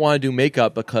 I don't want to do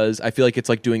makeup because I feel like it's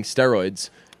like doing steroids.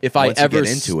 If Once I ever you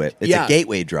get into it, it's a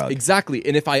gateway drug. Exactly.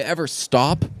 And if I ever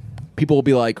stop, people will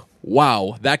be like,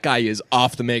 "Wow, that guy is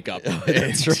off the makeup.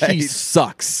 That's He right.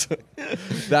 sucks."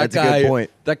 That's a good point.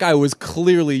 That guy was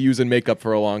clearly using makeup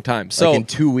for a long time. So Like in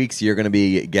 2 weeks, you're going to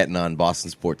be getting on Boston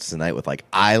Sports Tonight with like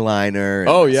eyeliner, and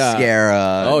Oh, yeah.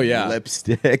 mascara, Oh, and yeah.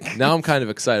 lipstick. now I'm kind of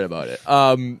excited about it.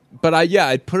 But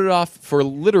I put it off for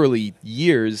literally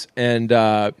years, and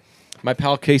my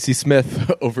pal Casey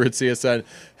Smith over at CSN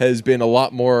has been a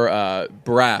lot more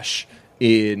brash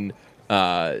in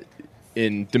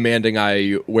demanding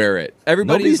I wear it.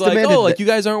 Everybody's Nobody's like, demanded "Oh, like that- you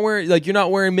guys aren't wearing, like you're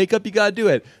not wearing makeup. You gotta do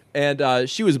it." And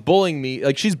she was bullying me.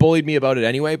 Like she's bullied me about it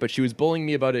anyway, but she was bullying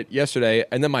me about it yesterday.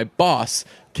 And then my boss,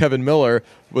 Kevin Miller,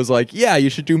 was like, "Yeah, you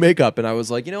should do makeup." And I was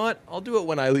like, "You know what? I'll do it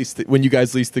when you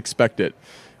guys least expect it."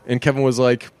 And Kevin was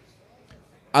like,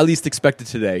 "I least expect it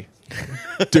today.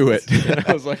 Do it." And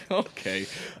I was like, "Okay."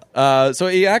 So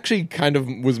it actually kind of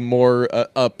was more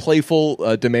a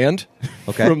playful demand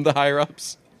Okay. from the higher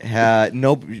ups.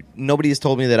 Nobody has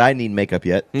told me that I need makeup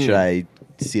yet. Should I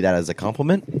see that as a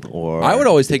compliment? Or I would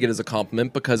always take it as a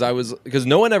compliment because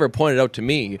no one ever pointed out to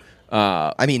me.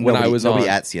 I mean, when nobody, I was nobody on,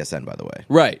 at CSN, by the way.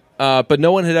 right, but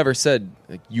no one had ever said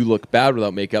like, you look bad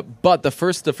without makeup. But the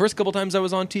first couple times I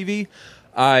was on TV,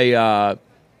 the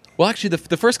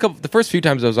first few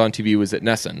times I was on TV was at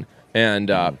Nesson. And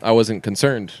I wasn't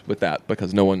concerned with that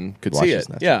because no one could see Watches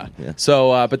it. Nesson, Yeah. yeah.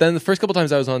 So, but then the first couple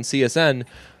times I was on CSN,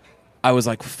 I was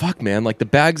like, "Fuck, man! Like the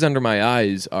bags under my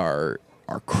eyes are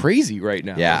crazy right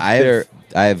now." Yeah,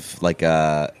 I have like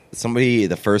somebody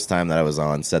the first time that I was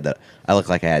on said that I looked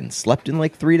like I hadn't slept in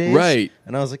like 3 days. Right.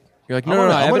 And I was like, You're like, no,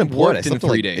 I haven't unemployed. worked I in slept till,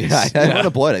 3 like- days. Yeah, I'm Yeah.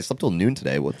 unemployed. I slept till noon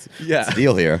today. What's the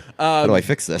deal here? How do I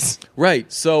fix this?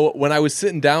 Right. So when I was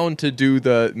sitting down to do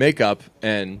the makeup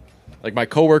and like my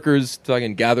coworkers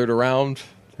fucking gathered around,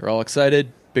 they're all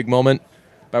excited. Big moment.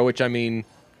 By which I mean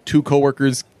 2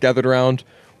 coworkers gathered around,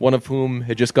 one of whom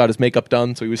had just got his makeup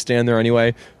done, so he was standing there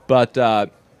anyway. But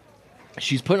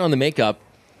she's putting on the makeup,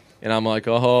 and I'm like,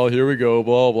 "Oh, here we go,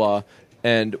 blah blah."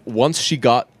 And once she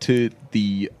got to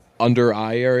the under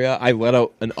eye area, I let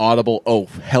out an audible, "Oh,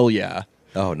 hell yeah."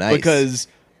 Oh, nice. Because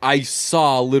I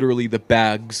saw literally the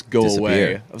bags go Disappear.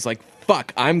 away. I was like,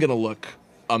 "Fuck, I'm gonna look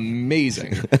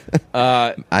amazing."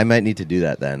 I might need to do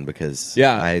that then because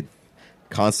Yeah. I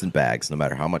constant bags no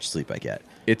matter how much sleep I get.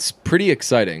 It's pretty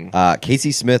exciting.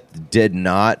 Casey Smith did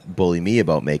not bully me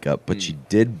about makeup, but she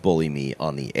did bully me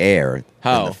on the air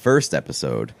How? in the first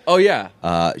episode. Oh yeah,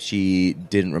 She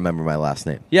didn't remember my last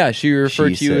name. yeah. She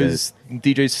referred She to you says- as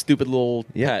DJ's stupid little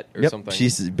pet or something. She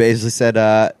basically said,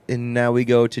 and now we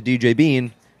go to DJ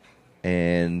Bean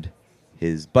and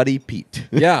his buddy Pete.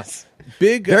 yeah,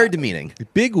 big, Very demeaning.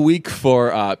 big week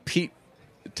for Pete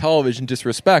television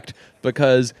disrespect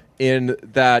because in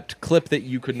that clip that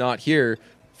you could not hear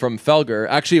from Felger,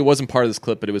 actually it wasn't part of this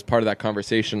clip, but it was part of that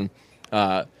conversation.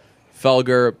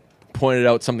 Felger pointed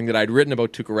out something that I'd written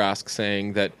about Tuukka Rask,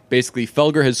 saying that basically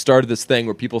Felger has started this thing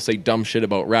where people say dumb shit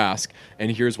about Rask,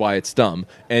 and here's why it's dumb.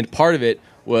 And part of it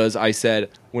was I said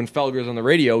when Felger's on the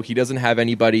radio, he doesn't have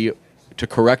anybody to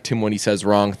correct him when he says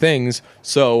wrong things,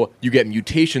 so you get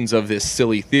mutations of this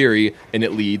silly theory, and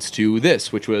it leads to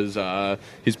this, which was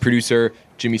his producer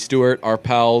Jimmy Stewart, our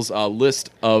pal's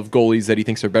list of goalies that he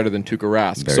thinks are better than Tuukka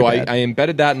Rask. Very So bad. I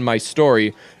embedded that in my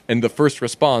story, and the first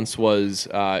response was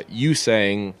you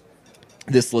saying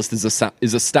this list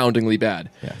is astoundingly bad.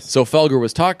 Yes. So Felger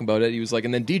was talking about it. He was like,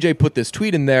 and then DJ put this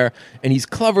tweet in there, and he's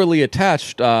cleverly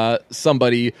attached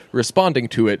somebody responding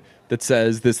to it that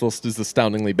says this list is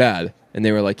astoundingly bad. And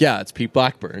they were like, yeah, it's Pete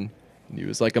Blackburn. And he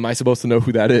was like, am I supposed to know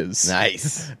who that is?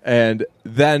 Nice. And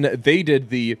then they did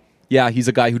he's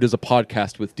a guy who does a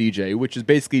podcast with DJ, which is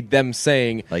basically them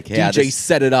saying Like, yeah, DJ this-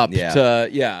 set it up Yeah.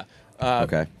 to,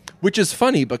 Okay. Which is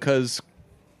funny because,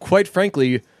 quite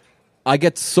frankly, I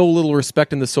get so little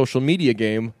respect in the social media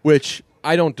game, which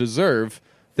I don't deserve,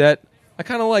 that I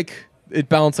kind of like it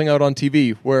balancing out on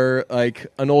TV, where like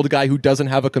an old guy who doesn't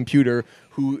have a computer,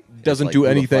 who doesn't like, do who the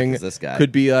fuck anything, is this guy?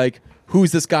 could be like,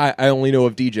 who's this guy? I only know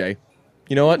of DJ.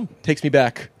 You know what? Takes me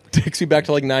back. Takes me back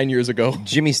to like 9 years ago.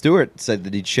 Jimmy Stewart said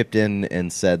that he chipped in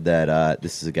and said that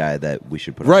this is a guy that we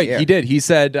should put on Right, the air. he did. He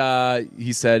said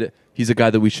he's a guy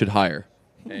that we should hire.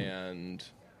 And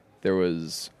There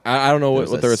was I don't know There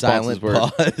was what the a responses silent were.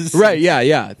 pause. Right?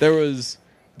 Yeah. There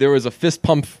was a fist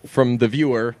pump from the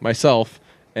viewer, myself,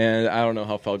 and I don't know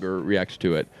how Felger reacted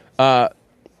to it.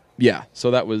 Yeah.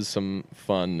 So that was some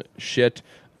fun shit.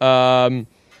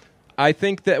 I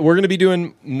think that we're going to be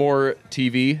doing more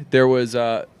TV. There was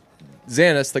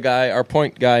Xanis, the guy, our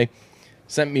point guy,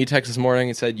 sent me a text this morning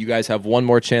and said, "You guys have one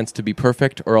more chance to be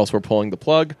perfect, or else we're pulling the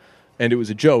plug." And it was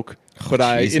a joke. But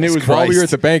Jesus and it was while we were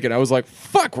Christ. at the bank, and I was like,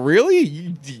 "Fuck,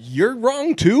 really? You're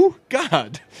wrong too?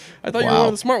 God, I thought you were Wow. one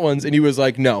of the smart ones." And he was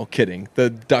like, "No, kidding. The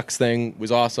Ducks thing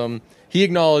was awesome." He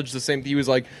acknowledged the same. He was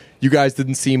like, "You guys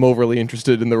didn't seem overly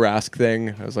interested in the Rask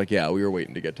thing." I was like, "Yeah, we were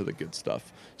waiting to get to the good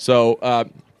stuff." So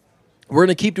we're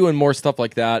gonna keep doing more stuff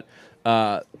like that.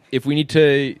 If we need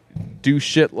to do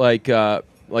shit like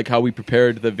how we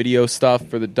prepared the video stuff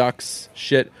for the Ducks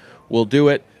shit, we'll do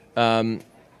it.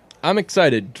 I'm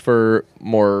excited for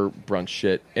more brunch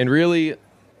shit, and really,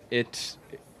 it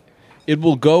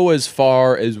will go as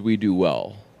far as we do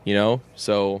well, you know.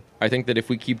 So I think that if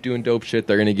we keep doing dope shit,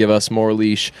 they're going to give us more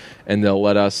leash, and they'll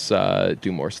let us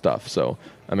do more stuff. So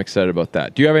I'm excited about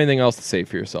that. Do you have anything else to say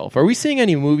for yourself? Are we seeing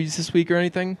any movies this week or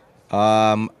anything?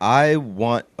 I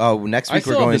want. Oh, next I week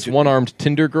still we're have going this to. one-armed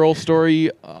Tinder girl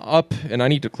story up, and I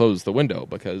need to close the window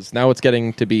because now it's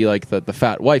getting to be like the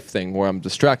fat wife thing where I'm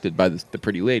distracted by the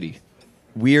pretty lady.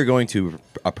 We are going to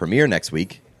a premiere next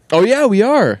week. Oh yeah, we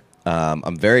are.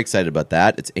 I'm very excited about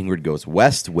that. It's Ingrid Goes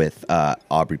West with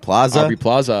Aubrey Plaza. Aubrey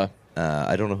Plaza.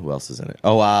 I don't know who else is in it.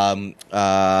 Oh,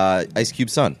 Ice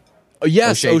Cube's son. Oh,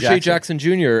 yes, O'Shea O'Shea Jackson.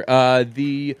 Jackson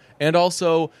Jr. And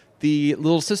also the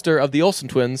little sister of the Olsen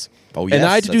twins. Oh, And yes,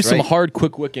 I had to do that's some right. hard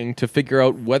quick wicking to figure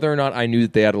out whether or not I knew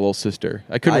that they had a little sister.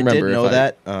 I couldn't remember. I did know if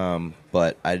that,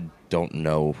 but I don't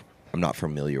know. I'm not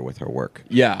familiar with her work.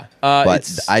 Yeah.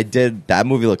 But I did. That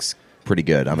movie looks pretty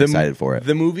good. I'm excited for it.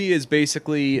 The movie is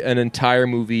basically an entire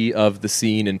movie of the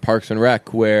scene in Parks and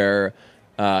Rec where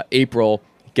April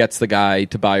gets the guy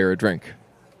to buy her a drink.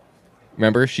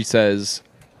 Remember? She says,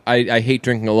 I hate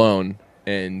drinking alone.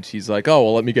 And he's like, "Oh,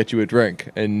 well, let me get you a drink."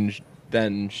 And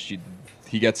then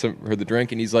he gets her the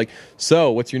drink, and he's like,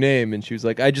 "So, what's your name?" And she was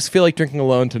like, "I just feel like drinking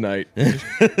alone tonight."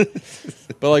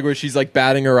 But like where she's like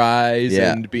batting her eyes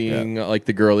Yeah, and being like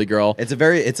the girly girl. It's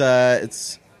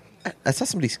I saw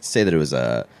somebody say that it was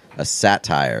a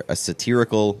satire, a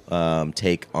satirical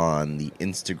take on the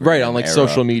Instagram, Right, on, like, era.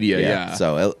 social media, yeah.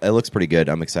 So it looks pretty good.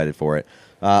 I'm excited for it.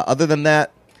 Other than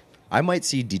that, I might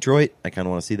see Detroit. I kind of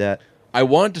want to see that. I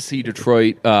wanted to see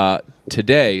Detroit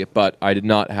today, but I did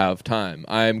not have time.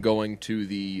 I am going to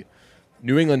the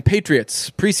New England Patriots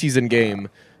preseason game,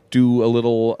 do a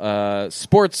little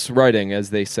sports writing, as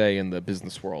they say in the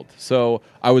business world. So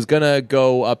I was going to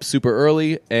go up super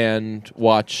early and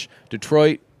watch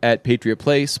Detroit at Patriot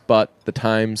Place, but the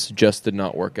times just did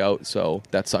not work out, so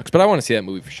that sucks. But I want to see that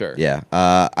movie for sure. Yeah.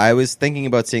 I was thinking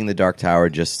about seeing The Dark Tower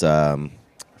just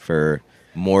for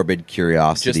morbid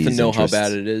curiosity. Just to know how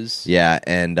bad it is. Yeah,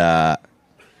 and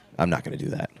I'm not going to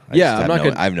do that. I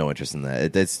have no interest in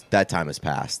that. That time has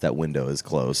passed. That window is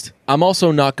closed. I'm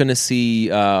also not going to see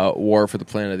War for the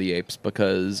Planet of the Apes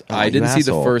because I you didn't see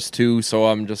the asshole. first two, so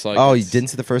I'm just like... Oh, you didn't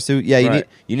see the first two? Yeah, Right.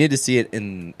 you need to see it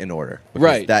in order. Because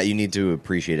Right. That you need to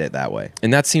appreciate it that way.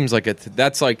 And that seems like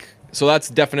that's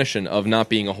definition of not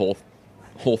being a whole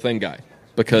thing guy.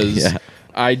 Because Yeah.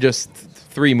 I just...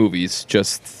 3 movies,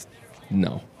 just...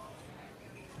 No.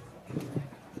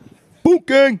 Boot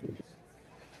gang!